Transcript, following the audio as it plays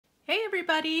Hey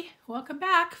everybody, welcome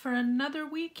back for another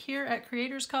week here at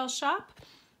Creators Call Shop.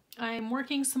 I'm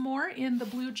working some more in the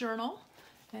blue journal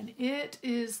and it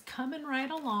is coming right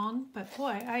along, but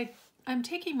boy, I'm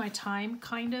taking my time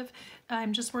kind of.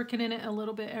 I'm just working in it a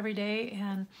little bit every day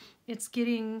and it's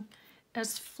getting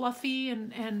as fluffy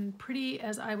and pretty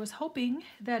as I was hoping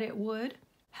that it would.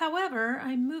 However,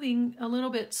 I'm moving a little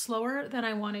bit slower than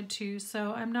I wanted to,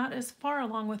 so I'm not as far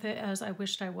along with it as I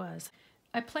wished I was.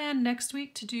 I plan next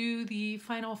week to do the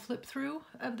final flip through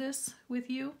of this with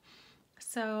you.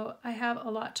 So I have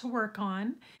a lot to work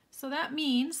on. So that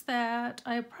means that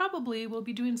I probably will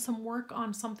be doing some work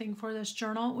on something for this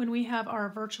journal when we have our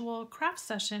virtual craft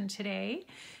session today,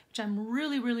 which I'm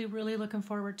really looking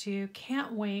forward to.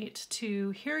 Can't wait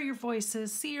to hear your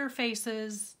voices, see your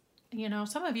faces. You know,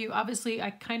 some of you, obviously,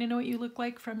 I kind of know what you look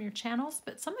like from your channels,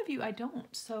 but some of you I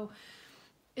don't. So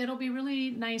it'll be really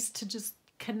nice to just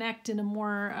connect in a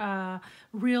more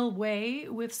real way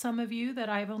with some of you that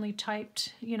I've only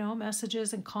typed, you know,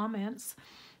 messages and comments.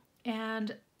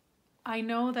 And I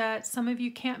know that some of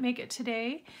you can't make it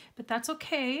today, but that's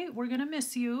okay. We're gonna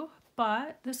miss you,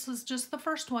 but this is just the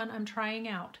first one I'm trying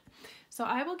out. So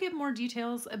I will give more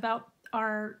details about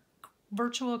our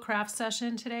virtual craft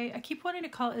session today. I keep wanting to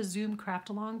call it a Zoom craft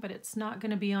along, but it's not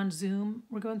gonna be on Zoom.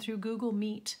 We're going through Google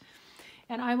Meet,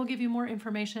 and I will give you more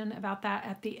information about that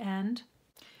at the end.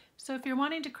 So if you're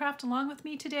wanting to craft along with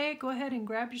me today, go ahead and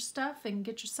grab your stuff and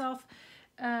get yourself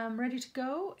ready to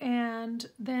go. And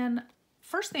then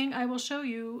first thing, I will show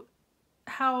you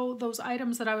how those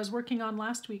items that I was working on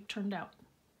last week turned out.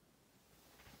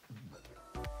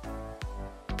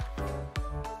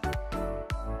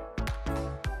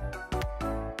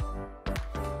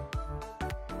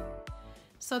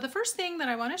 So the first thing that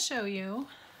I want to show you,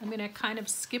 I'm going to kind of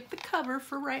skip the cover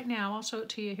for right now. I'll show it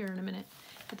to you here in a minute.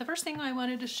 But the first thing I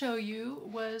wanted to show you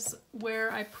was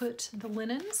where I put the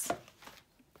linens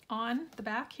on the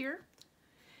back here.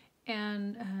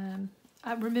 And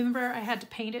I remember I had to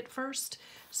paint it first.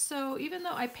 So even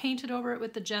though I painted over it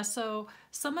with the gesso,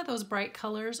 some of those bright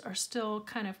colors are still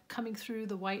kind of coming through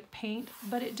the white paint,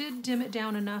 but it did dim it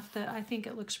down enough that I think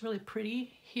it looks really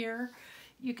pretty here.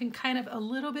 You can kind of a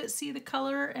little bit see the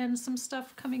color and some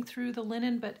stuff coming through the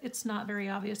linen, but it's not very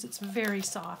obvious. It's very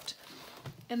soft.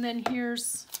 And then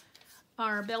here's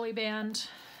our belly band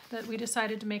that we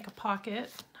decided to make a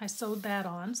pocket. I sewed that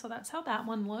on, so that's how that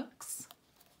one looks.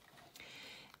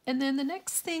 And then the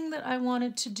next thing that I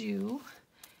wanted to do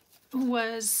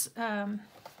was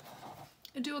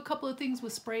do a couple of things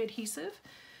with spray adhesive.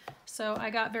 So I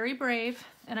got very brave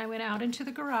and I went out into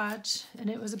the garage and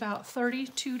it was about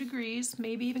 32 degrees,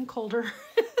 maybe even colder.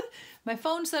 My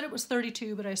phone said it was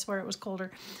 32, but I swear it was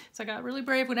colder. So I got really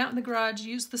brave, went out in the garage,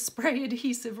 used the spray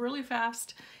adhesive really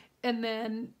fast, and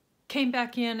then came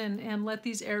back in and let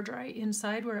these air dry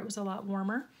inside where it was a lot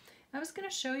warmer. I was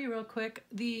gonna show you real quick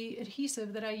the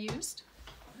adhesive that I used.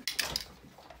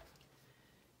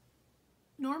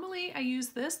 Normally I use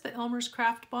this, the Elmer's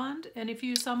Craft Bond, and if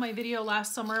you saw my video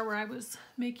last summer where I was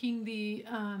making the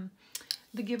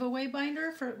giveaway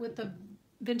binder with the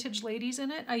vintage ladies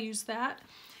in it, I used that.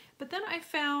 But then I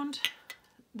found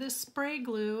this spray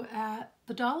glue at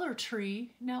the Dollar Tree.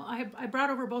 Now I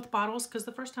brought over both bottles because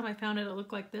the first time I found it, it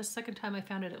looked like this. Second time I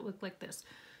found it, it looked like this.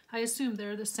 I assume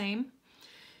they're the same.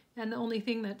 And the only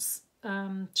thing that's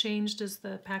changed is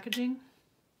the packaging.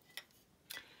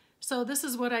 So this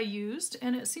is what I used,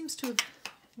 and it seems to have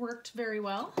worked very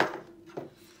well.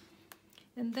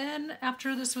 And then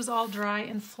after this was all dry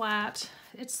and flat,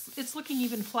 it's looking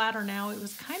even flatter now. It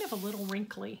was kind of a little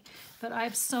wrinkly, but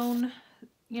I've sewn,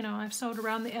 you know, I've sewed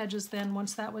around the edges then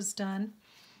once that was done.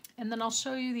 And then I'll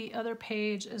show you the other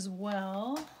page as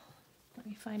well. Let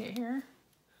me find it here.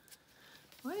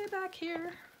 Way back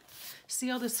here.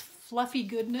 See all this fluffy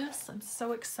goodness? I'm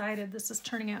so excited. This is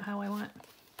turning out how I want.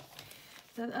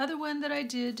 The other one that I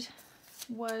did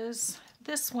was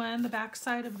this one, the back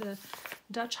side of the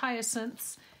Dutch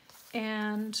hyacinths,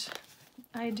 and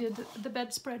I did the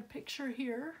bedspread picture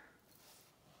here.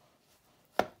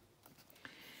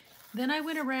 Then I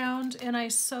went around and I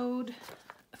sewed,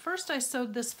 first I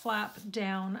sewed this flap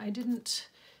down. I didn't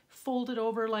fold it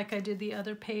over like I did the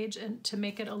other page and to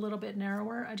make it a little bit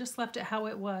narrower. I just left it how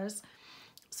it was.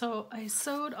 So I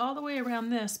sewed all the way around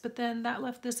this, but then that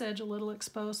left this edge a little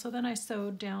exposed. So then I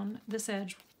sewed down this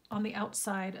edge on the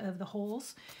outside of the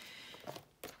holes.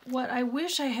 What I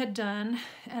wish I had done,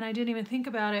 and I didn't even think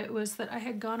about it, was that I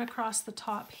had gone across the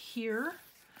top here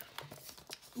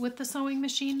with the sewing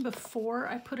machine before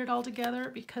I put it all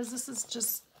together, because this is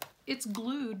just, it's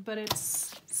glued, but it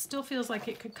still feels like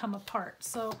it could come apart.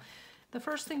 So the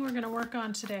first thing we're going to work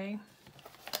on today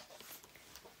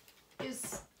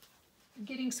is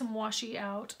getting some washi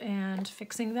out and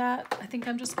fixing that. I think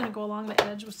I'm just going to go along the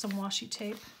edge with some washi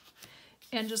tape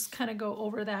and just kind of go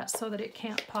over that so that it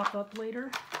can't pop up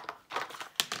later.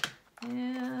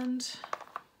 And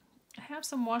I have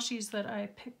some washies that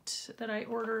I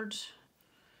ordered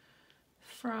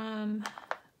from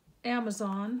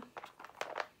Amazon.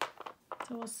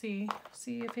 So we'll see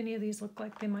if any of these look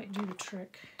like they might do the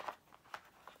trick.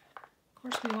 Of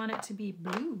course, we want it to be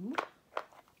blue.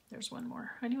 There's one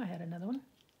more. I knew I had another one.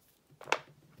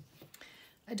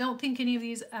 I don't think any of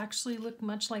these actually look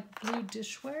much like blue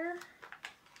dishware.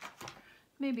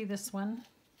 Maybe this one.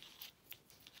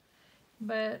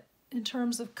 But in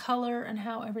terms of color and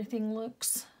how everything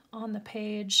looks on the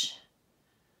page,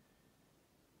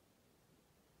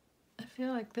 I feel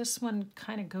like this one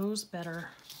kind of goes better.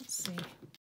 Let's see.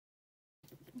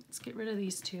 Let's get rid of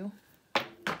these two. I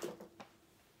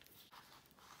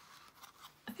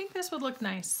think this would look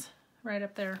nice right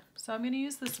up there. So I'm going to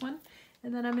use this one,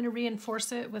 and then I'm going to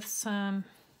reinforce it with some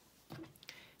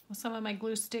of my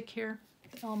glue stick here,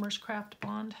 the Elmer's Craft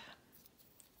Bond.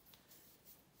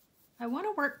 I want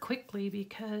to work quickly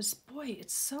because, boy,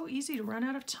 it's so easy to run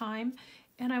out of time,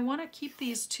 and I want to keep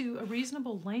these to a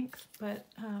reasonable length, but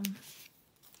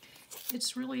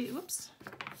it's really, oops,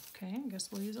 okay, I guess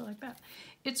we'll use it like that.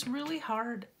 It's really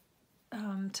hard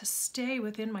to stay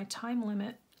within my time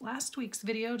limit. Last week's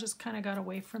video just kind of got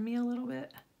away from me a little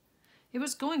bit. It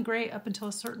was going great up until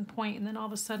a certain point, and then all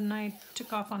of a sudden I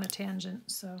took off on a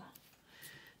tangent, so.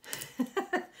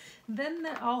 Then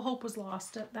all hope was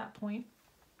lost at that point.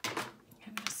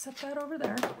 I'm going to set that over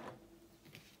there.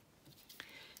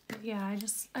 But yeah,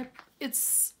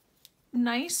 it's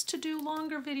nice to do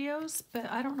longer videos, but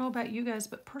I don't know about you guys,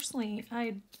 but personally,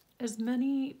 as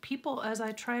many people as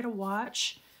I try to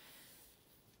watch,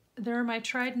 they're my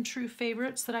tried and true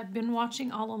favorites that I've been watching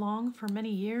all along for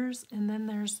many years, and then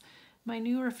there's my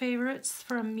newer favorites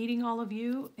from meeting all of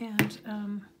you,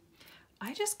 and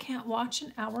I just can't watch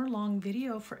an hour-long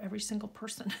video for every single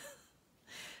person.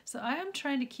 So I am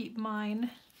trying to keep mine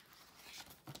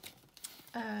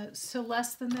so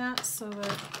less than that, so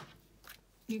that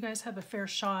you guys have a fair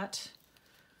shot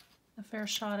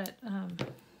at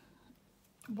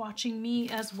watching me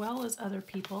as well as other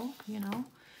people, you know.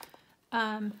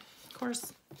 Of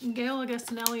course, Gail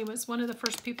Augustinelli was one of the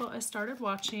first people I started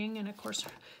watching, and of course,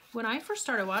 when I first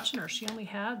started watching her, she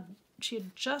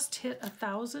had just hit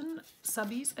 1,000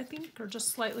 subbies, I think, or just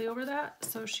slightly over that.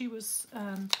 So she was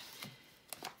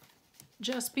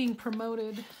just being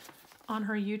promoted on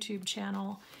her YouTube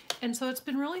channel, and so it's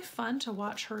been really fun to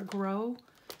watch her grow.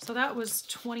 So that was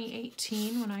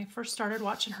 2018 when I first started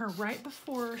watching her, right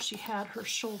before she had her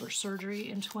shoulder surgery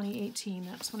in 2018.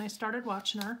 That's when I started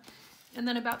watching her. And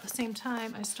then about the same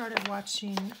time, I started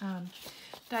watching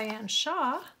Diane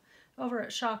Shaw over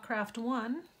at Shaw Craft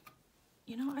 1.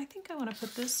 You know, I think I want to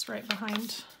put this right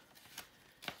behind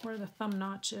where the thumb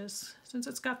notch is. Since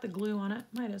it's got the glue on it,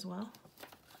 might as well.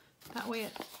 That way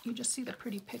you just see the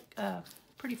pretty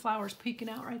flowers peeking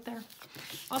out right there.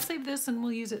 I'll save this and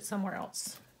we'll use it somewhere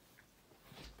else.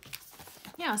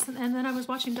 Yes, and then I was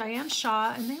watching Diane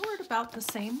Shaw, and they were at about the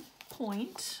same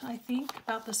point, I think,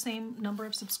 about the same number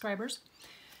of subscribers.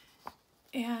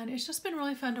 And it's just been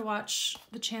really fun to watch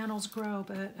the channels grow,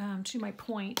 but to my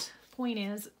point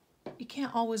is, you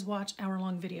can't always watch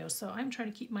hour-long videos, so I'm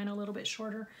trying to keep mine a little bit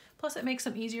shorter. Plus, it makes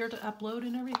them easier to upload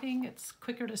and everything. It's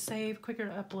quicker to save, quicker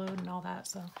to upload and all that,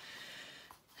 so,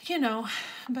 you know.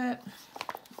 But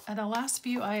the last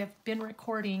few I have been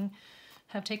recording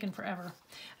have taken forever.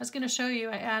 I was going to show you,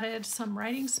 I added some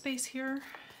writing space here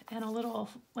and a little,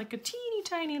 like a teeny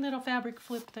tiny little fabric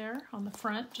flip there on the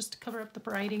front just to cover up the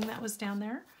writing that was down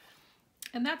there.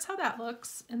 And that's how that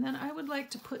looks. And then I would like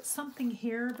to put something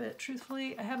here, but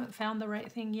truthfully, I haven't found the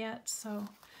right thing yet, so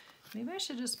maybe I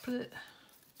should just put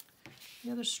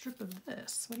the other strip of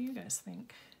this. What do you guys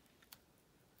think?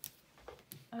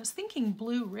 I was thinking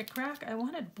blue rickrack. I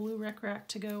wanted blue rickrack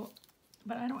to go,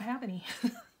 but I don't have any.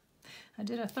 I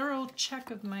did a thorough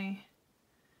check of my,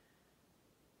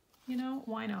 you know,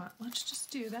 why not? Let's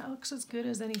just do, that looks as good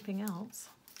as anything else.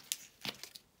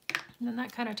 And then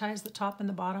that kind of ties the top and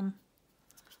the bottom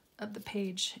of the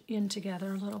page in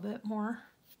together a little bit more.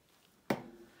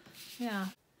 Yeah.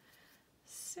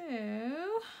 So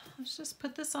let's just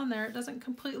put this on there. It doesn't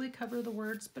completely cover the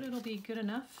words, but it'll be good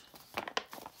enough. There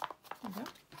we go.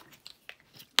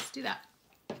 Let's do that.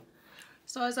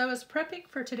 So as I was prepping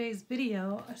for today's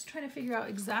video, I was trying to figure out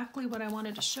exactly what I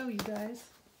wanted to show you guys.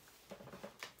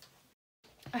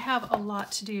 I have a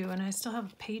lot to do, and I still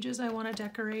have pages I want to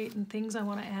decorate and things I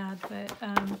want to add, but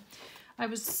I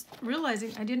was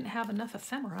realizing I didn't have enough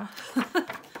ephemera.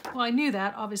 Well, Well, I knew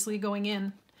that obviously going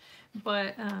in,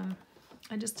 but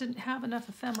I just didn't have enough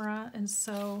ephemera, and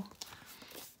so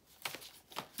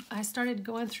I started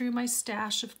going through my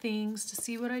stash of things to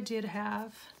see what I did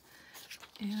have,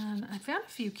 and I found a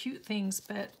few cute things,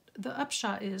 but the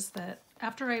upshot is that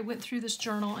after I went through this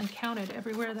journal and counted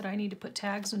everywhere that I need to put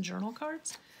tags and journal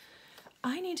cards,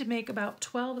 I need to make about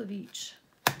 12 of each.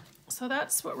 So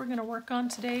that's what we're going to work on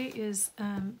today is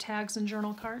tags and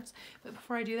journal cards. But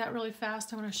before I do that really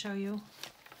fast, I want to show you.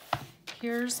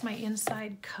 Here's my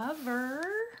inside cover.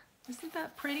 Isn't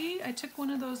that pretty? I took one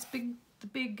of those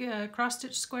big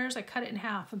cross-stitch squares. I cut it in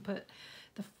half and put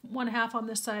the one half on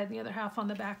this side and the other half on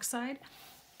the back side.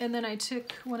 And then I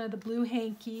took one of the blue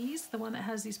hankies, the one that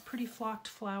has these pretty flocked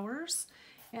flowers,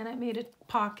 and I made a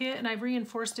pocket, and I've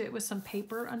reinforced it with some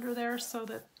paper under there so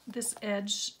that this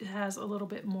edge has a little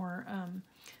bit more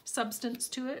substance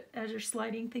to it as you're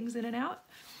sliding things in and out.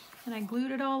 And I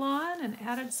glued it all on and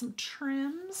added some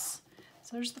trims. So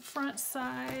there's the front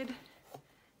side,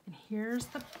 and here's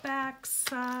the back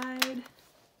side. And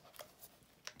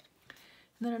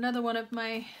then another one of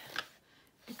my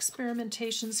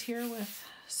experimentations here with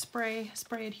spray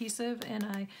adhesive,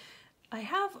 and I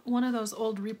have one of those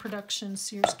old reproduction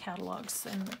Sears catalogs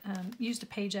and used a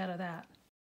page out of that.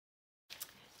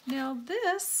 Now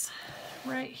this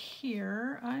right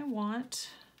here I want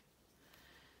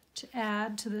to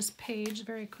add to this page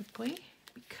very quickly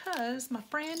because my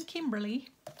friend Kimberly,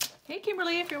 hey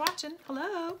Kimberly, if you're watching,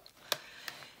 hello.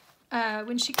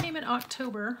 When she came in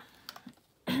October,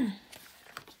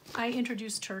 I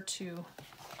introduced her to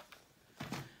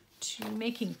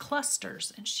making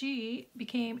clusters, and she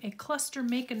became a cluster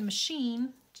making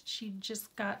machine. She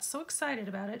just got so excited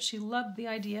about it. She loved the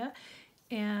idea,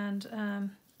 and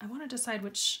I want to decide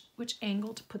which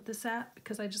angle to put this at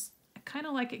because I kind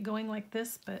of like it going like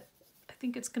this, but I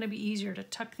think it's going to be easier to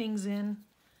tuck things in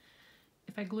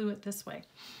if I glue it this way.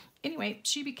 Anyway,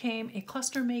 she became a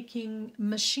cluster making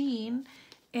machine,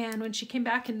 and when she came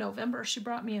back in November, she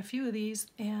brought me a few of these,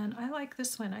 and I like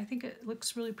this one. I think it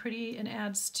looks really pretty and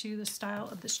adds to the style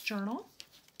of this journal.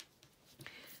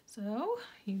 So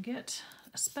you get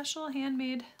a special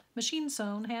handmade,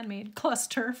 machine-sewn, handmade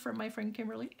cluster from my friend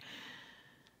Kimberly.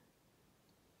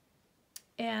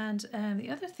 And the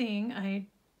other thing I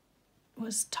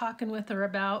was talking with her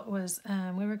about was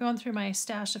we were going through my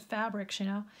stash of fabrics, you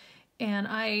know, and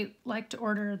I like to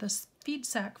order this feed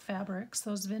sack fabrics,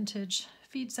 those vintage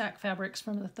feed sack fabrics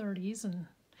from the 30s,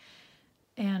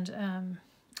 and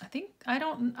I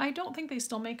don't think they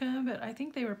still make them, but I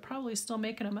think they were probably still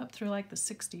making them up through like the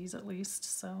 60s at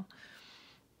least. So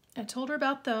I told her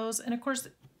about those, and of course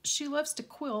she loves to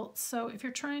quilt, so if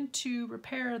you're trying to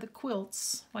repair the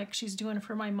quilts like she's doing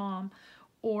for my mom,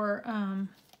 or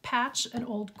patch an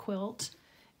old quilt,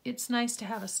 it's nice to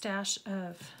have a stash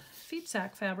of feed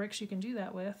sack fabrics you can do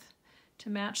that with to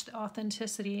match the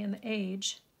authenticity and the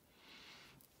age.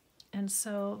 And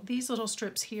so these little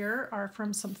strips here are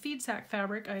from some feed sack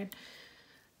fabric. I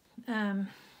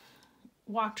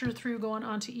walked her through going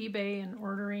onto eBay and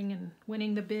ordering and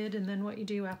winning the bid, and then what you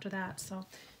do after that. So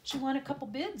she won a couple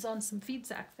bids on some feed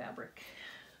sack fabric,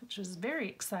 which was very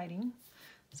exciting.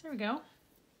 So there we go.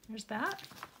 There's that.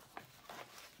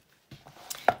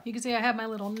 You can see I have my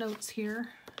little notes here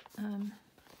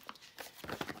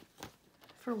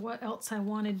for what else I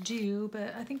want to do,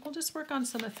 but I think we'll just work on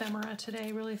some ephemera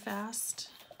today really fast.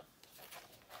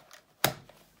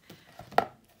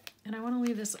 And I want to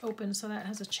leave this open so that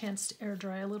has a chance to air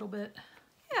dry a little bit.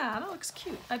 Yeah, that looks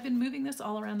cute. I've been moving this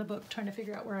all around the book trying to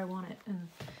figure out where I want it, and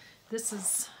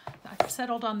I've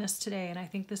settled on this today, and I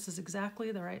think this is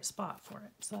exactly the right spot for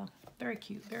it. So very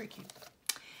cute, very cute.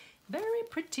 Very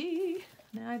pretty.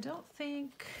 Now I don't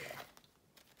think,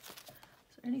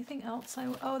 is there anything else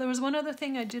oh, there was one other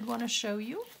thing I did want to show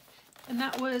you, and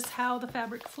that was how the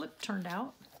fabric flip turned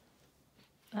out.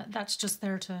 That's just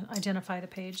there to identify the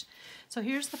page. So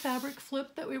here's the fabric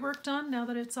flip that we worked on now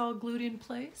that it's all glued in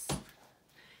place.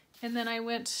 And then I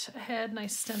went ahead and I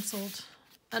stenciled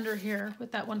under here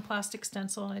with that one plastic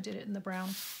stencil, and I did it in the brown.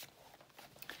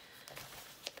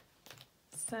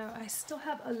 So I still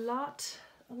have a lot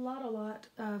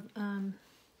of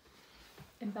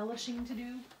embellishing to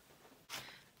do.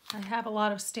 I have a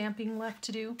lot of stamping left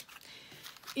to do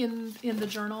in the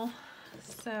journal.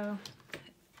 So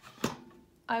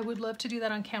I would love to do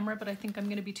that on camera, but I think I'm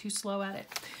going to be too slow at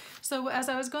it. So as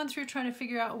I was going through trying to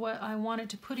figure out what I wanted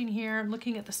to put in here and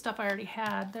looking at the stuff I already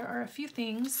had, there are a few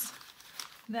things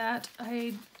that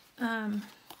I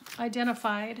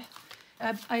identified.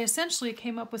 I essentially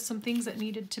came up with some things that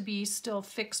needed to be still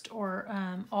fixed or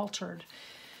altered.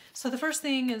 So the first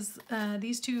thing is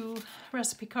these two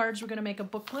recipe cards. We're going to make a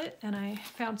booklet, and I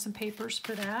found some papers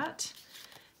for that.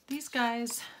 These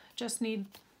guys just need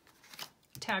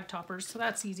tag toppers, so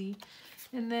that's easy.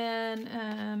 And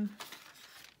then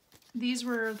these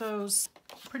were those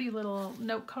pretty little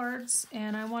note cards,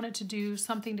 and I wanted to do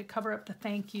something to cover up the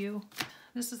thank you.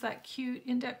 This is that cute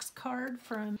index card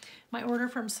from my order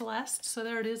from Celeste. So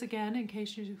there it is again, in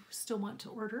case you still want to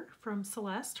order from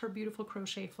Celeste, her beautiful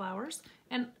crochet flowers.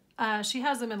 And she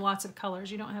has them in lots of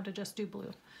colors. You don't have to just do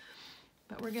blue.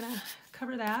 But we're gonna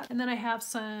cover that. And then I have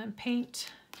some paint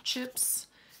chips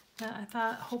that I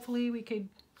thought hopefully we could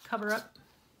cover up.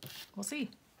 We'll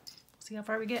see. See how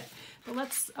far we get. But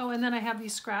let's, oh, and then I have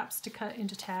these scraps to cut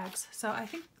into tags. So I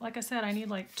think, like I said, I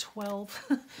need like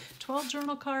 12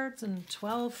 journal cards and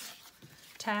 12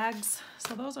 tags.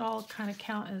 So those all kind of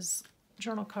count as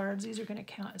journal cards. These are going to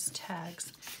count as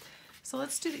tags. So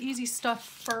let's do the easy stuff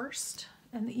first.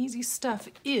 And the easy stuff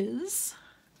is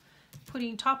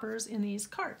putting toppers in these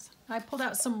cards. I pulled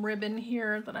out some ribbon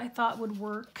here that I thought would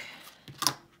work.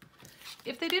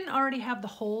 If they didn't already have the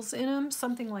holes in them,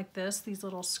 something like this, these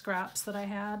little scraps that I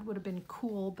had would have been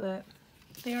cool, but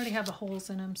they already have the holes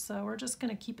in them, so we're just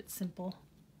going to keep it simple.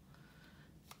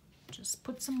 Just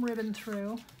put some ribbon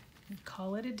through and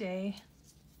call it a day.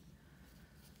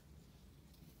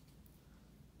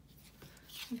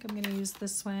 I think I'm going to use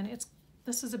this one.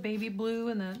 This is a baby blue,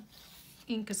 and the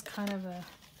ink is kind of a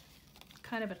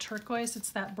turquoise.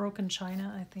 It's that broken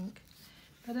china, I think,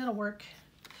 but it'll work.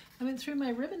 I went through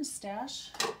my ribbon stash,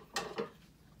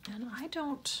 and I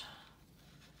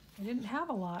didn't have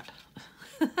a lot.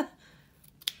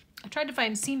 I tried to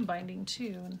find seam binding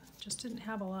too, and just didn't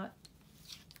have a lot.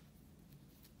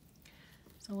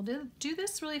 So we'll do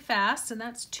this really fast, and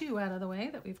that's 2 out of the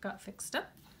way that we've got fixed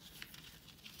up.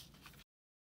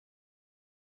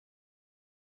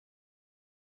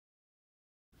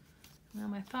 Now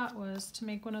my thought was to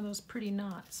make one of those pretty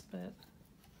knots, but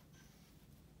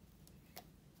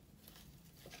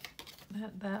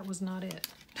that was not it.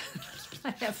 I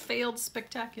have failed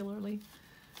spectacularly.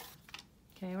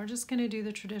 Okay, we're just going to do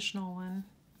the traditional one.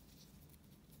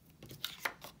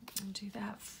 I'll do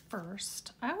that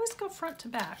first. I always go front to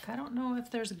back. I don't know if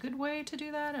there's a good way to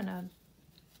do that and a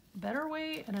better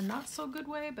way and a not so good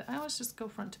way, but I always just go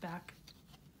front to back.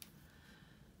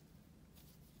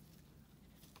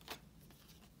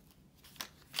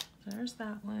 There's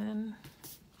that one.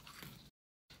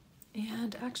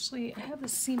 And actually, I have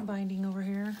this seam binding over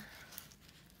here.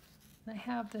 I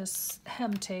have this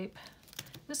hem tape.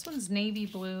 This one's navy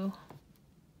blue.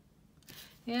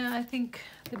 Yeah, I think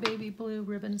the baby blue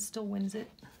ribbon still wins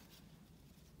it.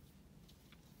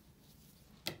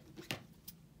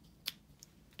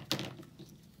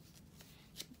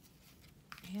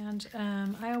 And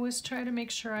I always try to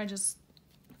make sure I just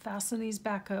fasten these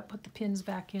back up, put the pins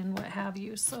back in, what have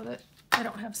you, so that I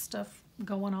don't have stuff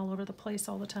going all over the place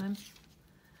all the time.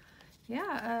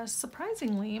 Yeah,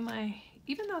 surprisingly,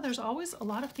 even though there's always a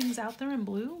lot of things out there in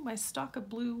blue, my stock of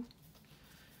blue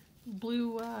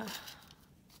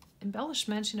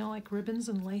embellishments, you know, like ribbons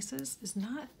and laces, is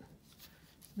not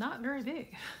very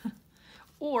big.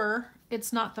 Or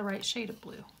it's not the right shade of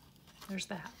blue. There's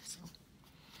that. So.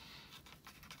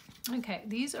 Okay,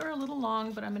 these are a little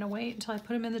long, but I'm going to wait until I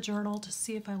put them in the journal to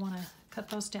see if I want to cut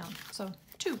those down. So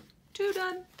 2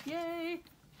 done. Yay!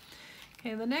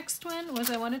 Okay, the next one was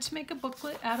I wanted to make a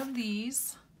booklet out of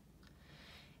these,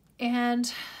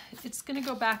 and it's going to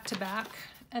go back to back,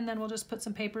 and then we'll just put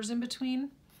some papers in between.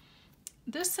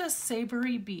 This says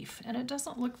savory beef, and it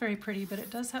doesn't look very pretty, but it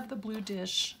does have the blue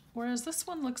dish, whereas this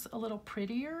one looks a little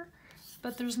prettier,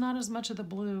 but there's not as much of the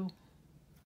blue.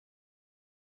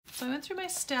 So I went through my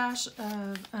stash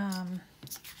of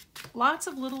lots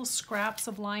of little scraps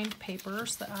of lined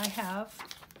papers that I have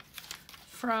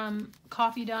from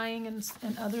copy dyeing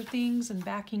and other things and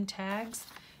backing tags.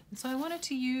 And so I wanted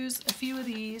to use a few of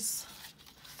these,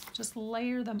 just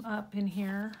layer them up in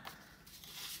here.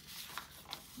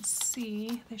 Let's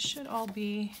see, they should all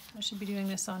be, I should be doing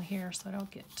this on here so I don't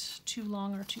get too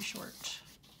long or too short.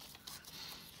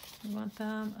 We want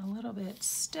them a little bit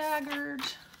staggered.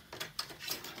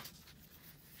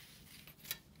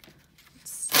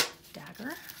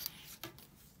 Stagger.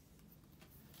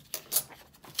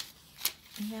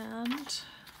 And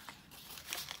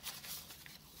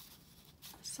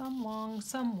some long,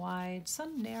 some wide,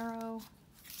 some narrow.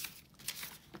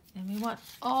 And we want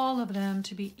all of them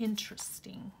to be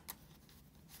interesting.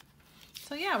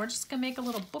 So yeah, we're just gonna make a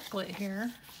little booklet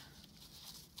here.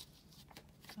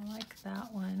 I like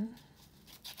that one.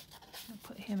 I'll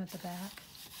put him at the back.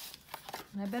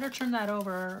 And I better turn that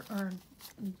over, or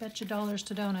bet you dollars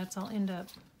to donuts I'll end up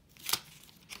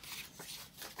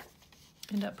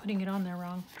end up putting it on there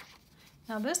wrong.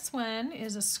 Now this one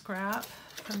is a scrap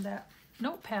from that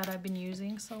notepad I've been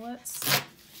using, so let's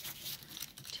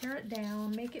tear it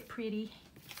down, make it pretty.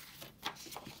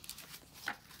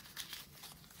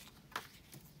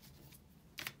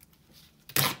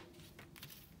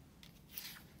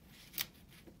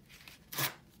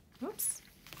 Oops.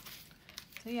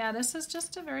 So yeah, this is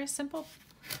just a very simple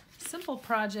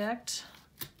project.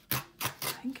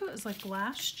 I think it was like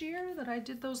last year that I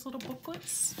did those little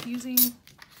booklets using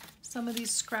some of these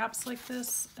scraps like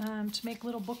this to make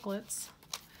little booklets.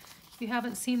 If you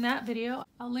haven't seen that video,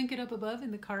 I'll link it up above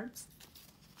in the cards.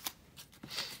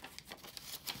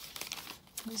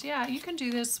 Yeah, you can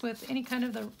do this with any kind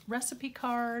of the recipe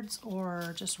cards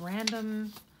or just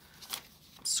random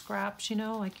scraps, you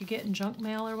know, like you get in junk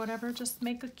mail or whatever. Just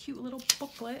make a cute little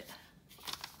booklet.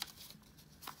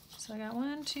 So I got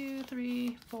 1, 2,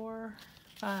 3, 4,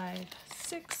 5,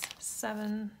 6,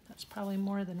 7. That's probably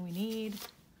more than we need.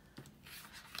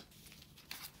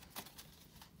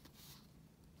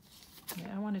 Yeah,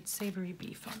 I wanted savory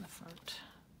beef on the front.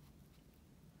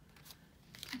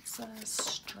 It's a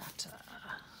strata.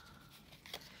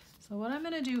 So what I'm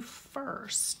going to do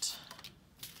first,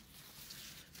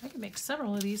 I could make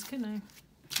several of these, couldn't I?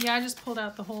 Yeah, I just pulled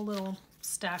out the whole little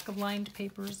stack of lined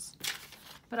papers.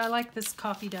 But I like this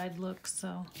coffee dyed look,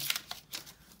 so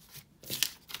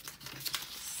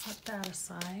set that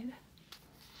aside.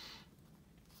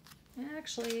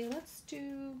 Actually, let's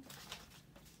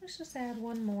just add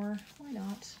one more. Why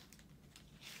not?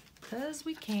 Because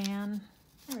we can.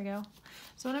 There we go.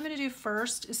 So what I'm going to do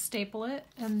first is staple it,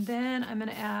 and then I'm going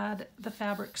to add the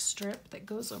fabric strip that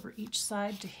goes over each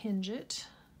side to hinge it.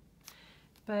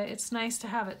 But it's nice to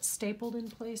have it stapled in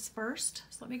place first.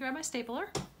 So let me grab my stapler.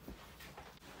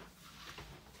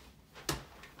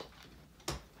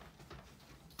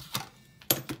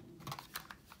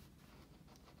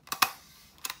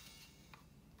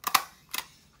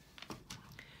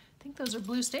 Those are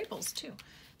blue staples too.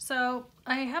 So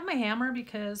I have my hammer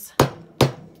because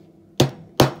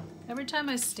every time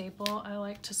I staple, I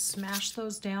like to smash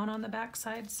those down on the back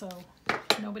side so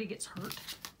nobody gets hurt.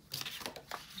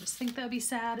 I just think that'd be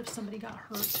sad if somebody got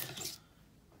hurt.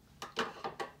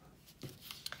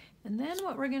 And then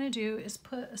what we're gonna do is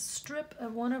put a strip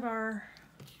of one of our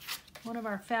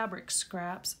fabric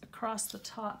scraps across the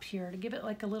top here to give it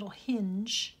like a little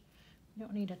hinge. You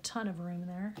don't need a ton of room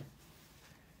there.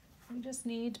 We just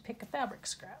need to pick a fabric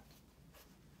scrap.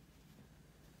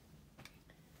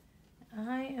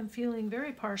 I am feeling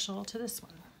very partial to this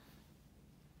one.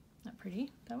 Not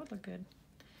pretty? That would look good.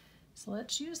 So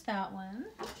let's use that one.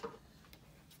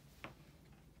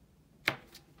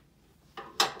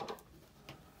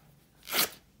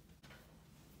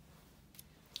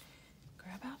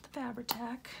 Grab out the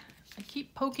Fabri-Tac. I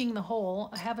keep poking the hole.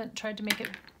 I haven't tried to make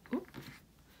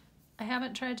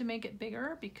it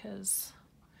bigger because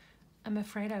I'm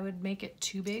afraid I would make it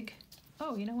too big.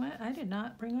 Oh, you know what? I did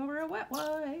not bring over a wet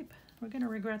wipe. We're gonna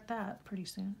regret that pretty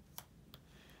soon.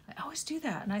 I always do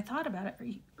that, and I thought about it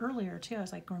earlier too. I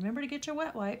was like, remember to get your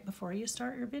wet wipe before you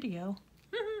start your video.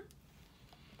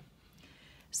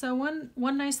 So one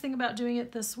nice thing about doing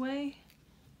it this way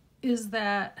is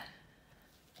that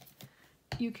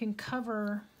you can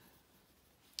cover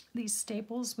these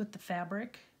staples with the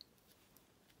fabric.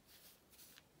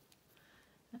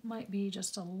 It might be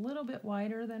just a little bit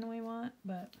wider than we want,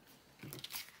 but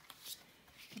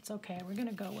it's okay. We're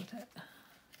gonna go with it.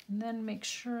 And then make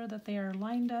sure that they are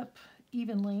lined up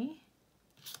evenly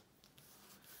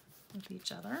with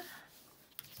each other.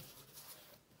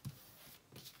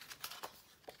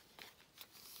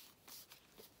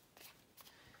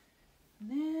 And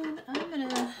then I'm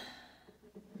gonna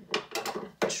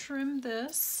trim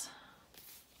this,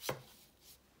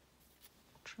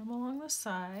 trim along the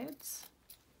sides.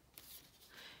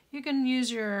 You can use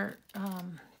your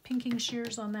pinking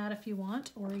shears on that if you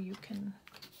want, or you can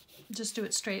just do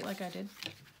it straight like I did.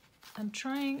 I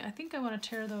think I want to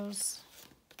tear those,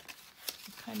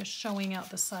 kind of showing out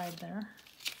the side there.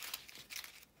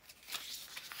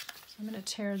 So I'm going to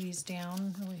tear these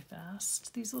down really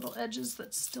fast. These little edges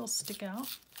that still stick out.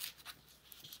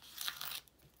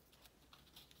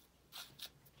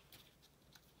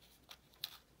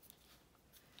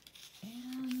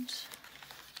 And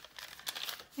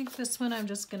I think this one I'm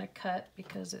just going to cut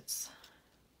because it's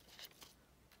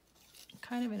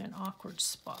kind of in an awkward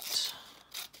spot.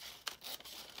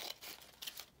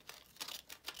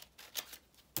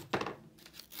 There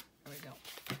we go.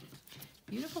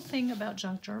 Beautiful thing about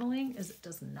junk journaling is it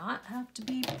does not have to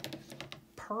be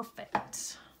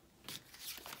perfect.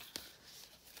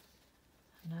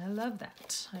 And I love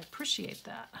that. I appreciate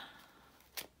that.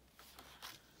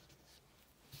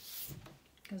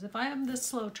 Because if I am this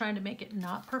slow trying to make it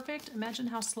not perfect, imagine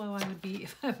how slow I would be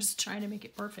if I was trying to make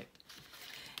it perfect.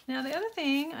 Now the other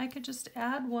thing, I could just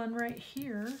add one right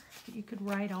here that you could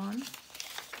write on.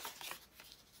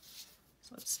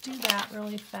 So let's do that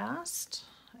really fast.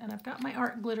 And I've got my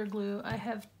art glitter glue. I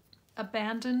have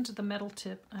abandoned the metal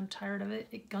tip. I'm tired of it.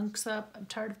 It gunks up. I'm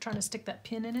tired of trying to stick that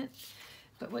pin in it.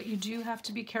 But what you do have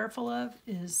to be careful of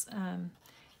is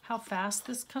how fast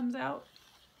this comes out,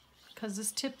 because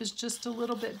this tip is just a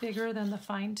little bit bigger than the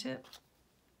fine tip.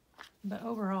 But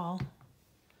overall,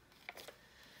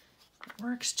 it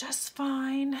works just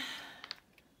fine.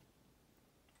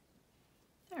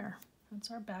 There,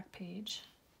 that's our back page.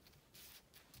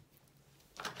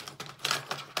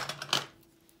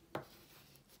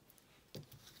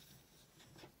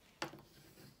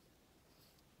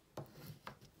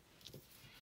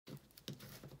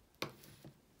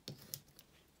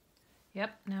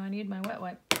 Yep, now I need my wet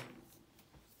wipe.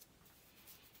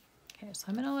 Okay, so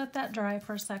I'm gonna let that dry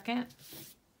for a second.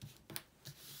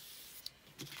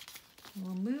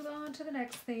 We'll move on to the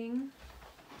next thing.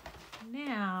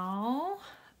 Now,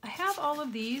 I have all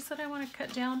of these that I want to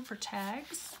cut down for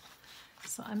tags.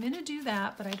 So I'm gonna do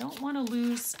that, but I don't want to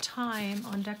lose time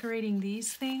on decorating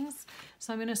these things.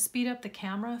 So I'm gonna speed up the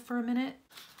camera for a minute,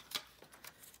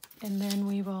 and then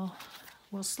we'll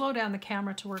slow down the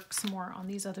camera to work some more on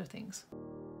these other things.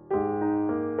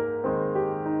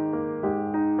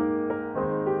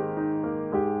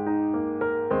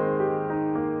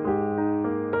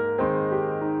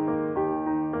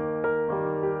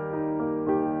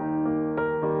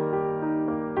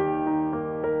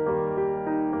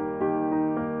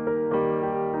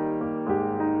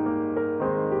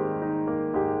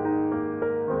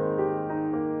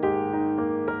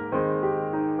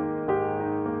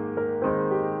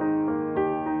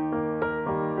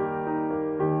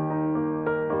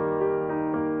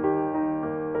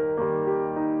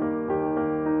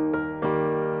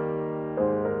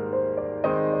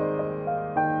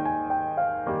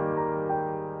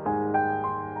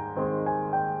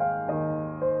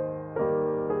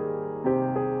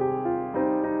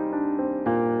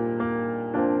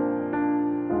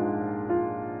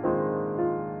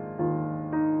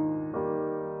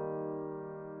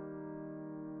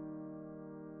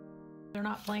 They're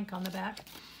not blank on the back.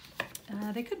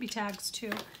 They could be tags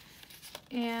too.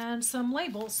 And some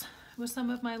labels with some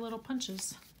of my little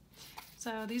punches.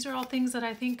 So these are all things that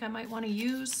I think I might want to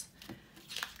use.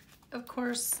 Of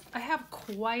course, I have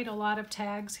quite a lot of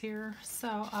tags here,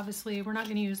 so obviously we're not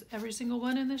going to use every single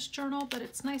one in this journal, but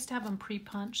it's nice to have them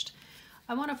pre-punched.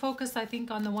 I want to focus, I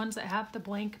think, on the ones that have the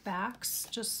blank backs,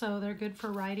 just so they're good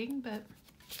for writing, but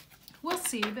we'll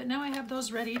see. But now I have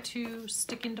those ready to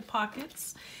stick into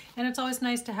pockets, and it's always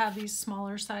nice to have these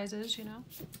smaller sizes, you know.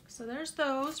 So there's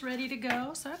those ready to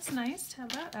go, so that's nice to have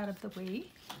that out of the way.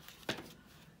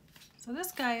 So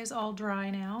this guy is all dry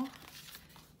now,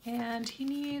 and he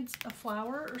needs a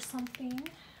flower or something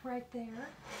right there.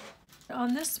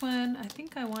 On this one, I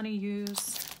think I want to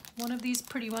use one of these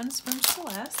pretty ones from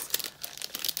Celeste.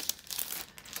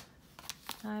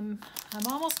 I'm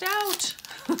almost out.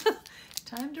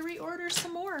 Time to reorder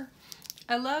some more.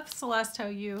 I love, Celeste, how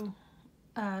you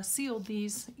sealed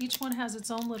these. Each one has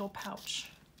its own little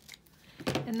pouch.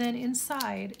 And then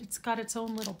inside, it's got its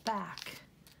own little back.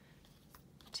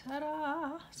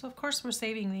 Ta-da! So of course we're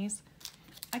saving these.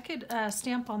 I could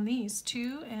stamp on these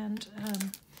too and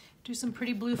do some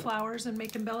pretty blue flowers and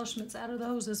make embellishments out of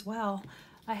those as well.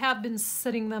 I have been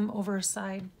setting them over a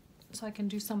side so I can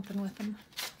do something with them.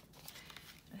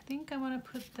 I think I want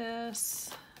to put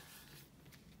this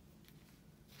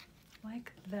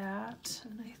like that,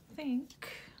 and I think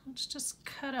let's just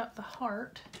cut out the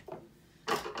heart.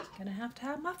 Gonna have to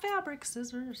have my fabric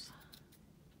scissors.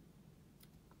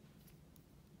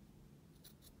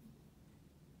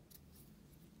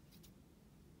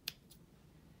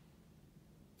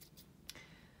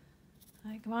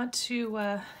 I want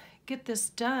to get this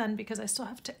done because I still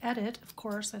have to edit, of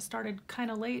course. I started kind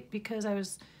of late because I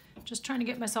was just trying to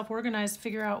get myself organized,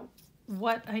 figure out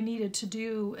what I needed to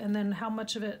do, and then how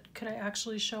much of it could I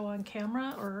actually show on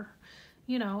camera or,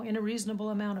 you know, in a reasonable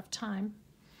amount of time.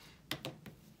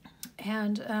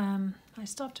 And I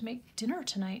still have to make dinner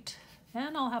tonight,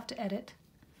 and I'll have to edit.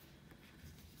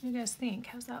 What do you guys think?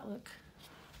 How's that look?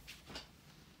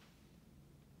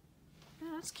 Yeah,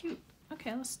 that's cute.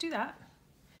 Okay, let's do that.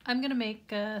 I'm gonna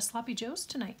make sloppy joes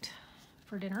tonight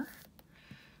for dinner.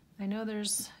 I know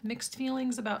there's mixed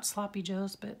feelings about sloppy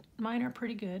joes, but mine are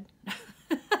pretty good.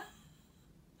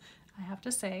 I have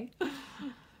to say.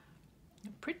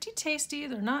 Pretty tasty.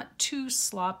 They're not too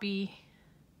sloppy.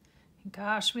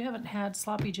 Gosh, we haven't had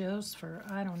sloppy joes for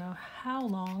I don't know how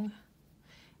long.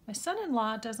 My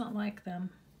son-in-law doesn't like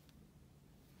them.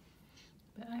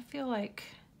 But I feel like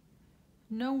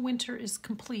no winter is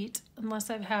complete unless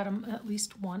I've had them at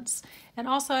least once. And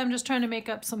also I'm just trying to make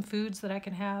up some foods that I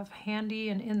can have handy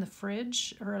and in the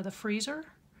fridge or the freezer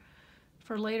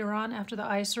for later on after the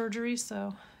eye surgery,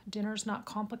 so dinner's not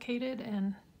complicated.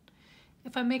 And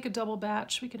if I make a double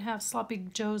batch, we can have sloppy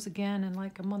joes again in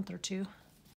like a month or two.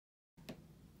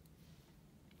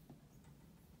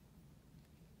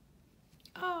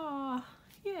 Oh,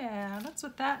 yeah, that's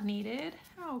what that needed.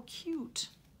 How cute.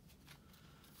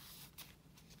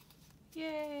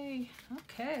 Yay.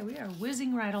 Okay, we are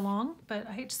whizzing right along, but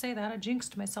I hate to say that. I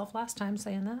jinxed myself last time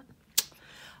saying that.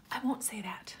 I won't say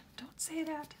that. Don't say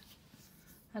that.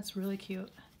 That's really cute.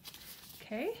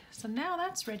 Okay, so now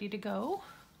that's ready to go.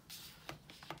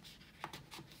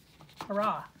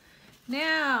 Hurrah.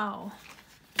 Now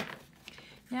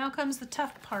comes the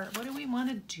tough part. What do we want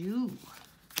to do?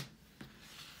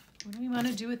 What do we want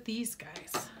to do with these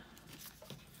guys?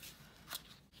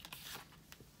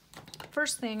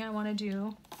 First thing I want to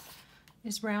do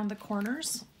is round the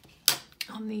corners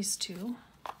on these two.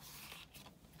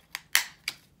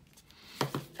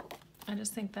 I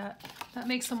just think that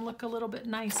makes them look a little bit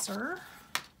nicer.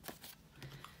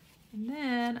 And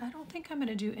then I don't think I'm going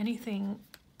to do anything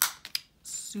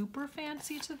super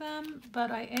fancy to them, but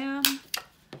I am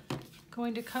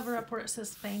going to cover up where it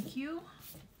says thank you.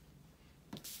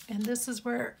 And this is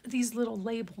where these little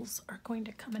labels are going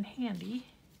to come in handy,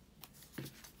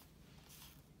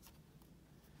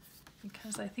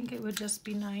 because I think it would just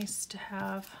be nice to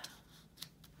have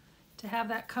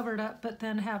that covered up, but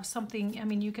then have something. I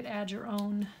mean, you could add your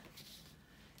own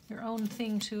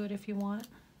thing to it if you want.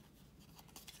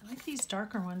 I like these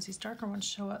darker ones. These darker ones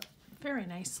show up very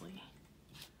nicely.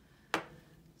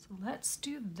 So let's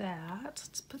do that.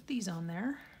 Let's put these on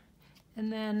there,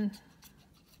 and then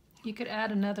you could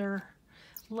add another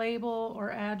label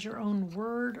or add your own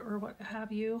word or what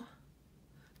have you.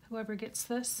 Whoever gets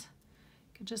this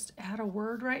could just add a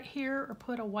word right here or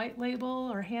put a white label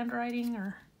or handwriting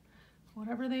or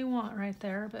whatever they want right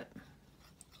there. But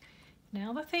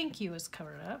now the thank you is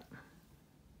covered up.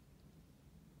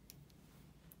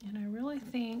 And I really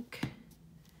think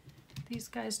these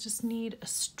guys just need a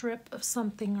strip of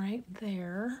something right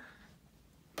there.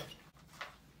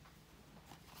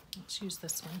 Let's use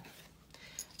this one.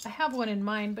 I have one in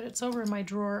mind, but it's over in my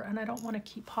drawer and I don't want to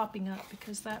keep popping up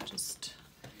because that just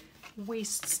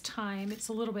wastes time. It's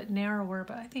a little bit narrower,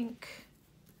 but I think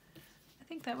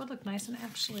that would look nice. And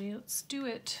actually, let's do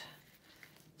it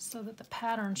so that the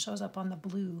pattern shows up on the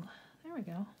blue. There we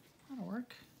go. That'll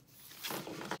work.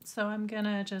 So I'm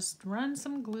gonna just run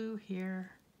some glue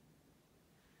here.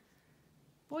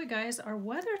 Boy, guys, our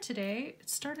weather today, it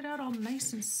started out all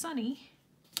nice and sunny.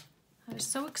 I was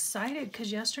so excited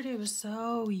because yesterday was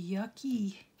so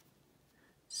yucky.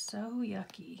 So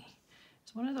yucky.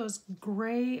 It's one of those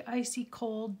gray, icy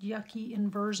cold, yucky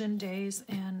inversion days,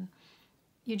 and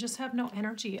you just have no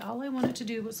energy. All I wanted to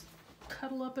do was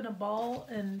cuddle up in a ball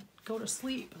and go to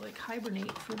sleep, like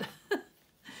hibernate for the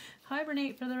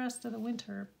hibernate for the rest of the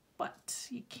winter. But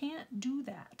you can't do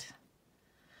that,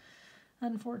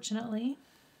 unfortunately.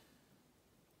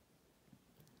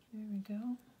 Here we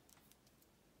go.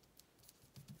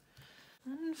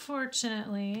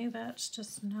 Unfortunately, that's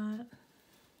just not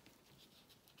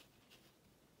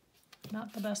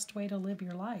the best way to live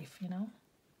your life, you know?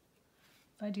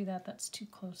 If I do that, that's too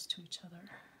close to each other.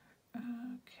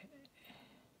 Okay.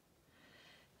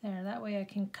 There, that way I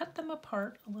can cut them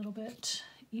apart a little bit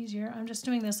easier. I'm just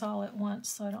doing this all at once,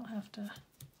 so I don't have to...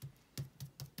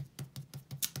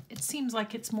 It seems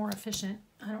like it's more efficient.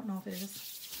 I don't know if it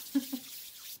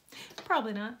is.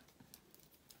 Probably not.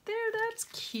 There, that's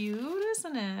cute,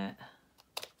 isn't it?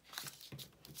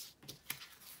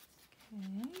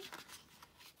 Okay.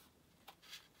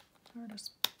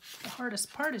 The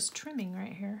hardest part is trimming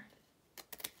right here.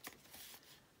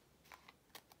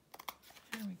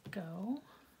 There we go.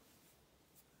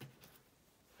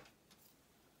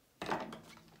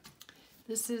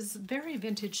 This is very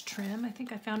vintage trim. I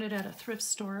think I found it at a thrift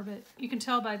store, but you can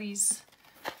tell by these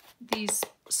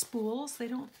spools, they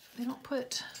don't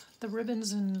put the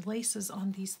ribbons and laces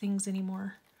on these things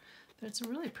anymore. But it's a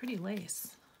really pretty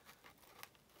lace.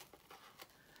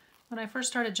 When I first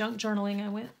started junk journaling, I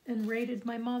went and raided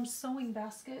my mom's sewing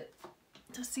basket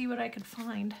to see what I could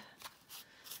find.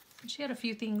 And she had a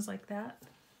few things like that.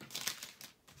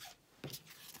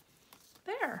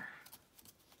 There.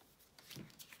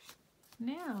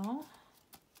 Now,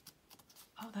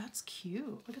 oh, that's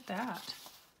cute. Look at that.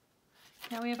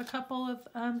 Now we have a couple of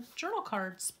journal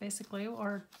cards, basically,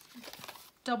 or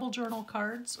double journal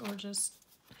cards, or just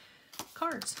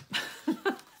cards.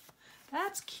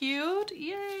 That's cute.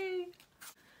 Yay!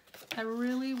 I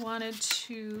really wanted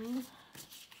to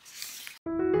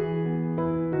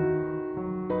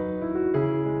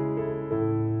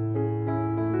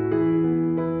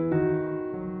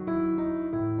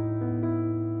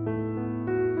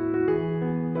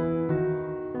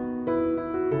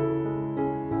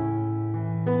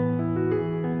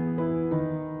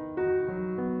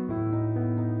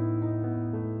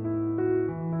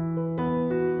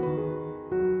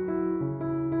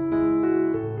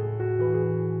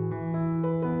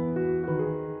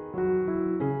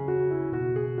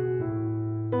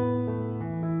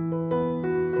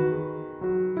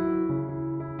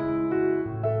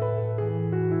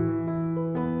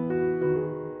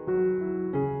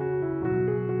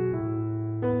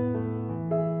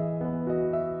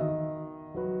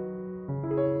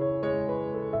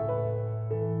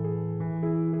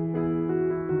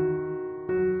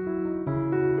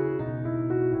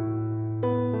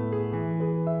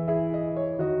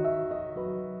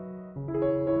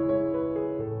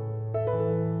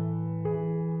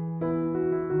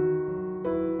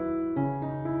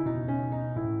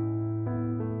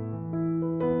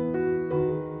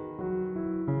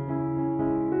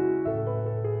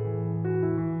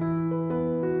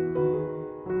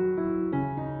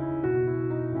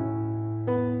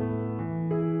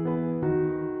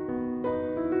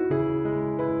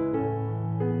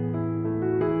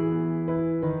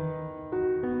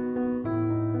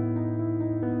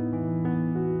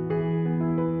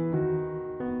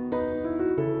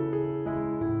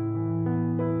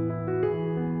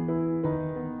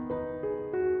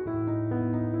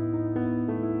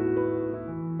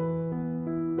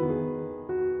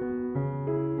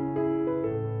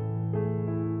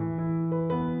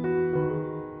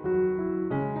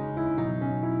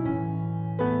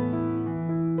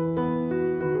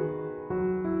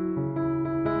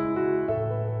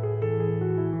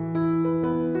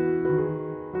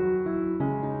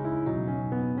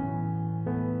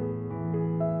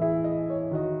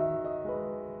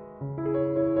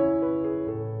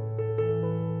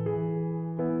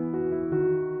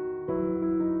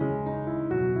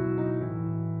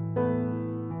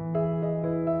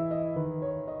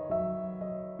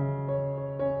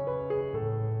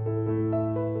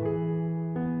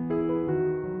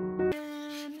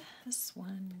this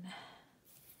one.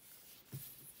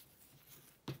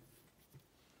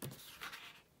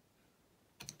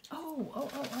 Oh.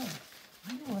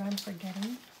 I know what I'm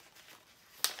forgetting.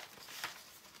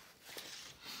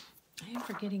 I am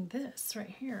forgetting this right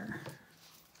here.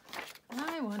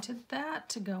 I wanted that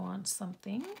to go on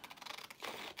something.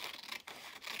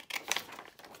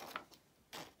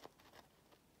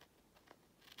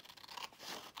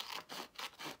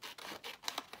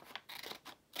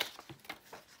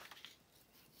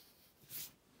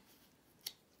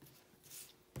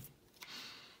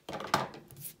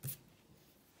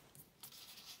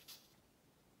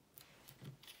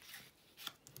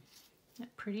 Isn't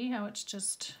it pretty how it's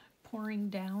just pouring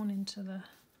down into the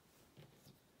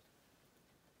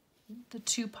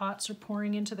two pots are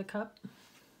pouring into the cup.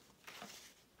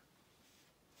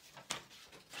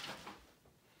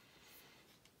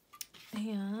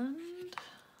 And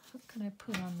what can I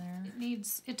put on there?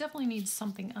 It definitely needs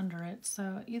something under it.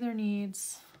 So it either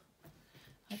needs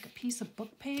like a piece of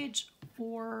book page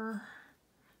or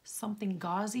something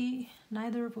gauzy,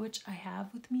 neither of which I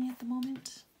have with me at the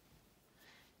moment.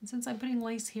 And since I'm putting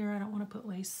lace here, I don't want to put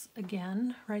lace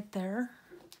again right there.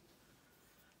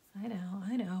 I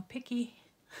know, picky.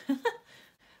 Oh,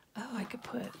 maybe I could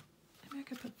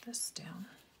put this down.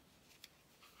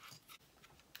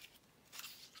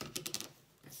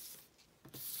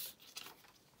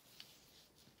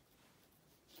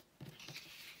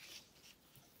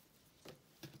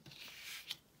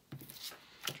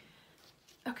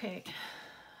 Okay,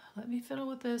 let me fiddle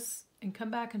with this and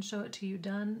come back and show it to you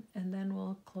done, and then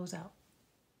we'll close out.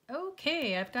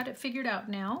 Okay, I've got it figured out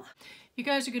now. You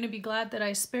guys are going to be glad that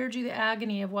I spared you the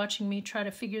agony of watching me try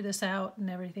to figure this out and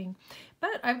everything.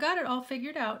 But I've got it all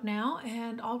figured out now,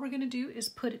 and all we're going to do is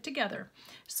put it together.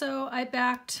 So I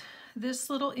backed this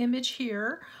little image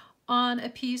here on a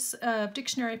piece of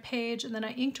dictionary page, and then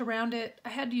I inked around it. I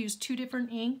had to use two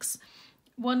different inks.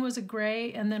 One was a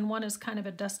gray, and then one is kind of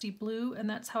a dusty blue, and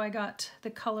that's how I got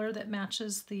the color that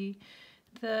matches the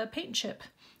paint chip.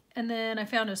 And then I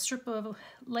found a strip of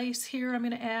lace here I'm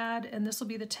going to add, and this will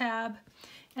be the tab.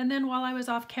 And then while I was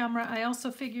off camera, I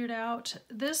also figured out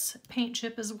this paint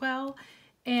chip as well,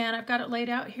 and I've got it laid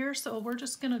out here, so we're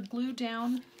just going to glue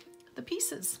down the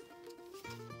pieces.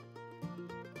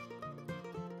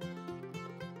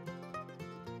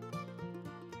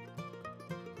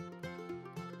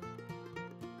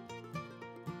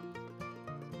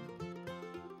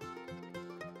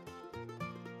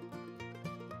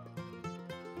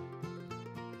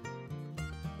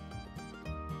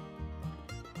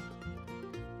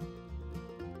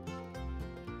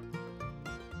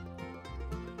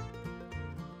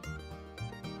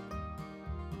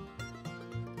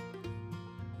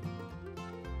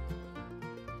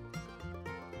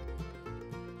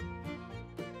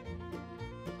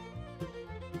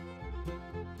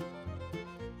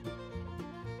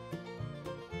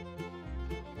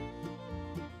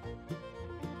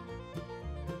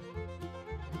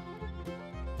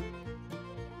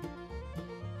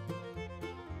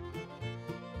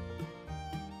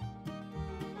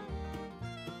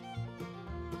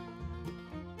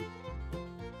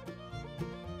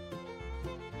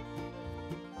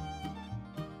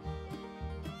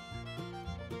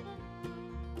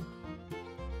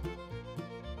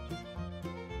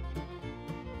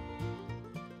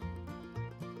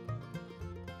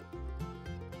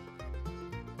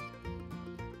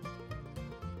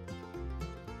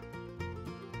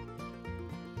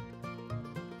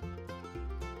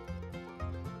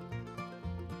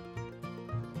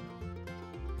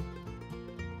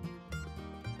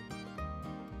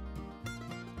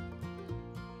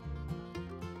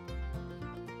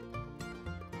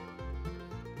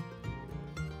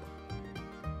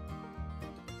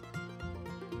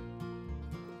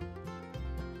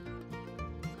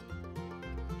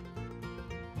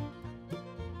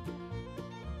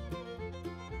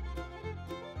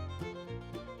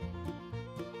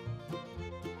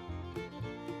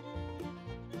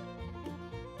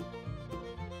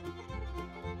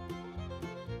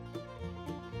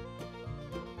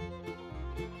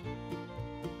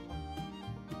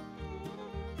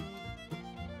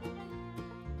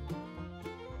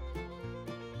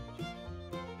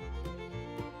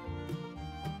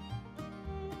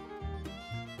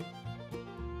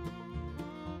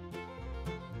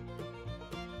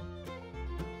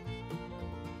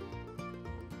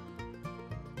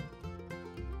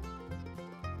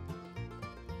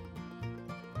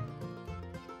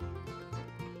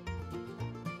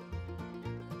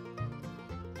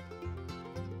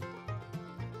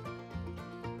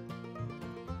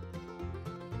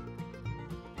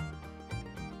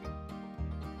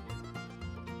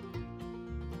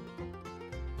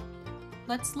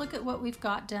 Let's look at what we've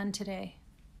got done today.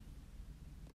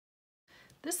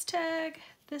 This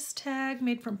tag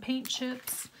made from paint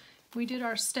chips. We did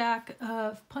our stack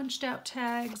of punched out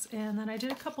tags, and then I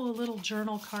did a couple of little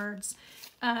journal cards.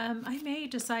 I may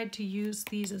decide to use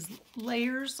these as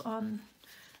layers on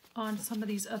some of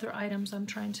these other items I'm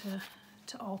trying to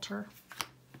alter.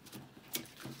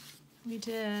 We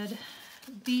did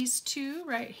these two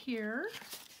right here.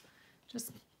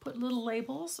 Just put little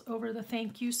labels over the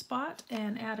thank you spot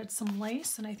and added some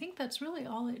lace, and I think that's really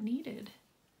all it needed.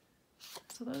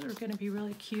 So those are going to be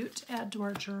really cute to add to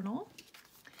our journal.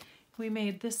 We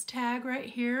made this tag right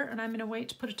here, and I'm going to wait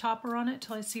to put a topper on it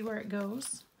till I see where it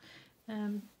goes.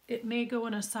 It may go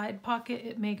in a side pocket,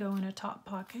 it may go in a top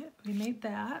pocket. We made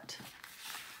that.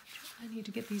 I need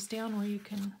to get these down where you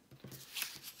can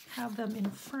have them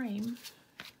in frame.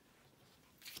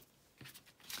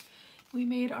 We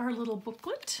made our little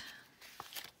booklet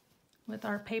with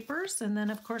our papers, and then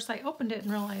of course I opened it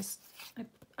and realized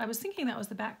I was thinking that was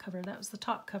the back cover, that was the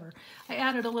top cover. I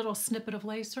added a little snippet of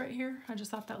lace right here. I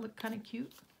just thought that looked kind of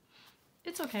cute.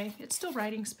 It's okay, it's still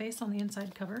writing space on the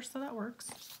inside cover, so that works.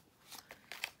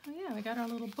 Oh yeah, we got our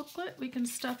little booklet we can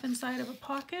stuff inside of a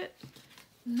pocket.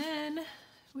 And then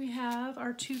we have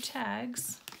our two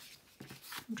tags.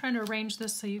 I'm trying to arrange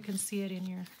this so you can see it in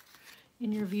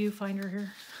your viewfinder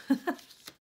here.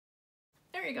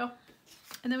 There you go.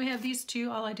 And then we have these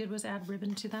two. All I did was add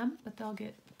ribbon to them, but they'll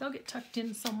get tucked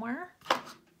in somewhere.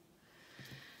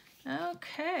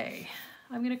 Okay,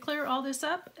 I'm going to clear all this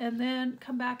up and then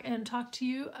come back and talk to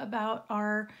you about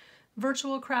our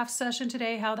virtual craft session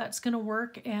today, how that's going to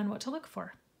work and what to look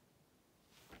for.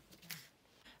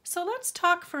 So let's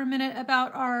talk for a minute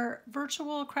about our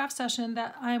virtual craft session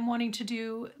that I'm wanting to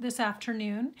do this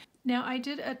afternoon. Now, I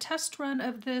did a test run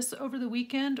of this over the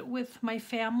weekend with my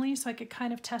family so I could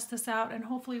kind of test this out and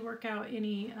hopefully work out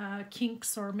any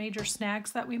kinks or major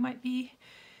snags that we might be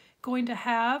going to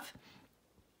have.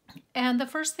 And the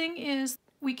first thing is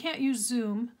we can't use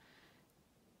Zoom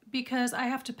because I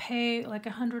have to pay like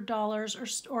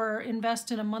 $100 or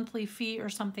invest in a monthly fee or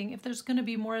something if there's going to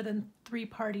be more than 3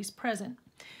 parties present.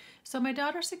 So my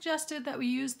daughter suggested that we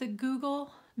use the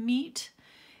Google Meet,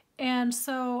 And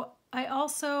so I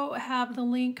also have the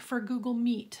link for Google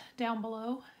Meet down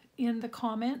below in the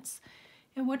comments.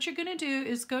 And what you're going to do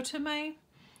is go to my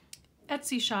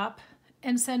Etsy shop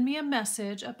and send me a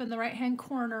message up in the right hand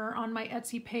corner on my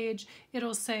Etsy page.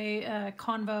 It'll say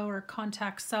Convo or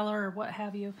contact seller or what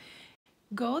have you.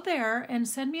 Go there and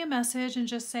send me a message and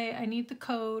just say I need the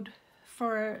code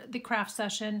for the craft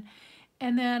session,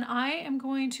 and then I am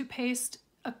going to paste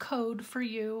a code for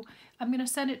you. I'm going to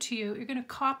send it to you. You're going to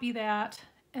copy that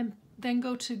and then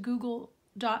go to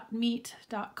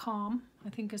google.meet.com, I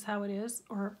think is how it is,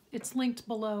 or it's linked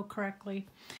below correctly.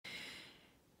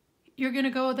 You're going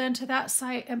to go then to that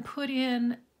site and put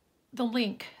in the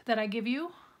link that I give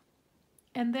you,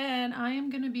 and then I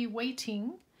am going to be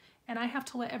waiting, and I have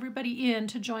to let everybody in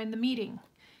to join the meeting.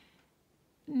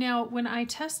 Now, when I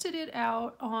tested it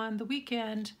out on the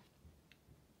weekend,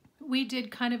 we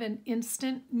did kind of an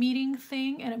instant meeting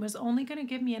thing, and it was only going to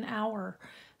give me an hour.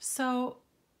 So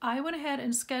I went ahead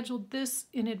and scheduled this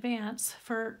in advance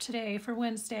for today, for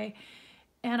Wednesday,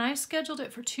 and I scheduled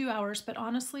it for 2 hours, but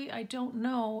honestly, I don't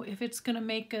know if it's going to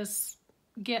make us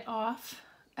get off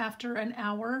after an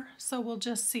hour, so we'll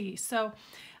just see. So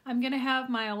I'm going to have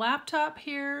my laptop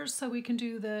here so we can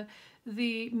do the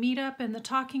meetup and the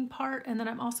talking part, and then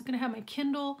I'm also going to have my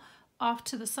Kindle off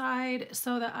to the side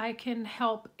so that I can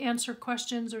help answer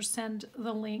questions or send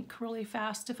the link really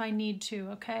fast if I need to,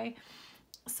 okay?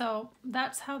 So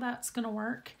that's how that's going to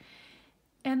work.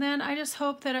 And then I just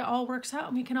hope that it all works out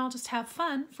and we can all just have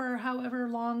fun for however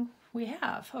long we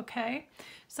have, okay?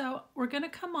 So we're going to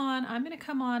come on, I'm going to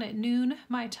come on at noon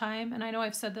my time, and I know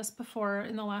I've said this before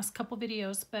in the last couple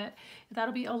videos, but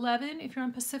that'll be 11 if you're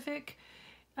on Pacific,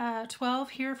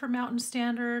 12 here for Mountain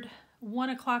Standard,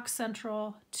 1 o'clock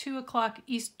Central, 2 o'clock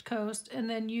East Coast, and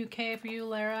then UK for you,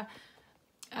 Lara,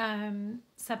 7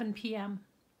 p.m.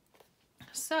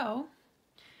 So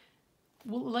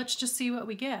let's just see what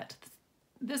we get.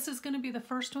 This is going to be the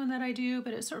first one that I do,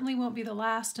 but it certainly won't be the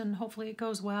last, and hopefully it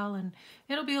goes well, and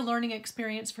it'll be a learning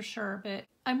experience for sure. But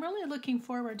I'm really looking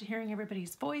forward to hearing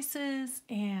everybody's voices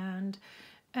and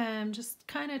just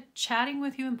kind of chatting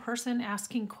with you in person,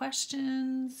 asking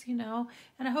questions, you know,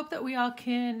 and I hope that we all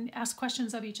can ask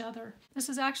questions of each other. This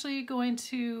is actually going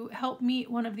to help meet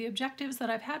one of the objectives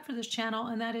that I've had for this channel,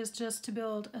 and that is just to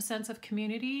build a sense of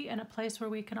community and a place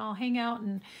where we can all hang out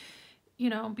and, you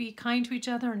know, be kind to each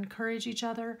other, encourage each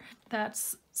other.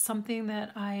 That's something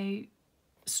that I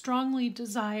strongly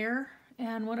desire,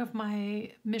 and one of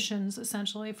my missions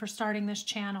essentially for starting this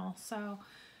channel. So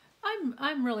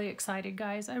I'm really excited,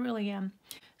 guys. I really am.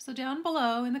 So down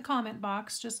below in the comment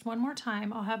box, just one more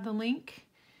time, I'll have the link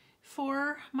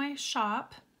for my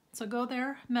shop. So go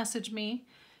there, message me,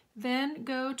 then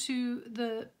go to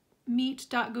the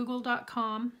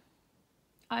meet.google.com.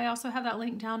 I also have that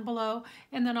link down below,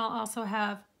 and then I'll also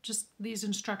have just these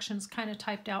instructions kind of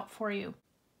typed out for you.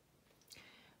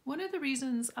 One of the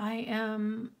reasons I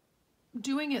am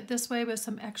doing it this way with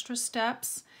some extra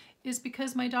steps is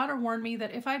because my daughter warned me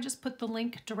that if I just put the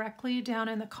link directly down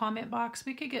in the comment box,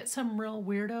 we could get some real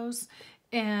weirdos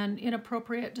and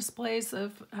inappropriate displays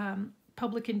of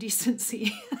public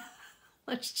indecency.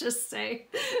 Let's just say.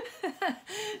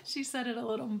 She said it a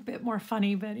little bit more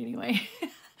funny, but anyway.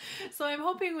 So I'm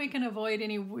hoping we can avoid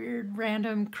any weird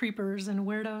random creepers and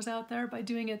weirdos out there by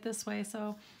doing it this way.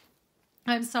 So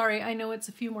I'm sorry, I know it's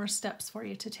a few more steps for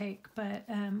you to take, but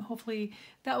hopefully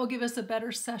that will give us a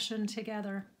better session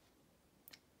together.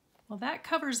 Well, that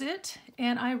covers it,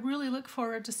 and I really look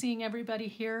forward to seeing everybody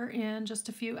here in just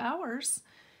a few hours.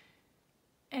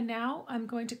 And now I'm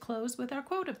going to close with our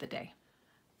quote of the day.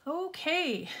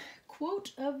 Okay,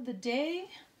 quote of the day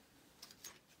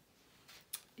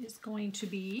is going to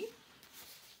be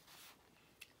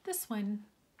this one.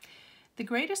 The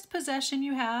greatest possession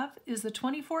you have is the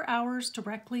 24 hours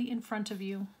directly in front of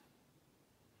you.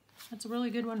 That's a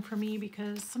really good one for me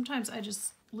because sometimes I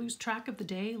just lose track of the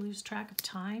day, lose track of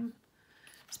time.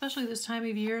 Especially this time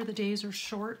of year, the days are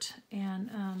short and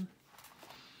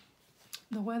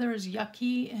the weather is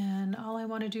yucky, and all I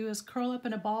want to do is curl up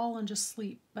in a ball and just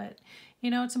sleep. But, you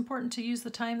know, it's important to use the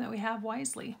time that we have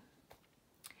wisely.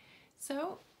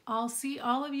 So I'll see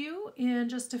all of you in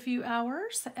just a few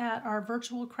hours at our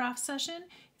virtual craft session.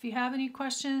 If you have any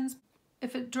questions,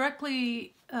 if it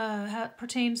directly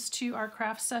pertains to our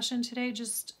craft session today,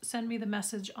 just send me the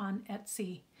message on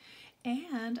Etsy.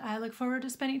 And I look forward to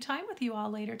spending time with you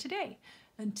all later today.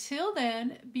 Until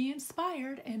then, be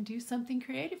inspired and do something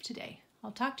creative today. I'll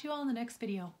talk to you all in the next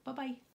video. Bye-bye.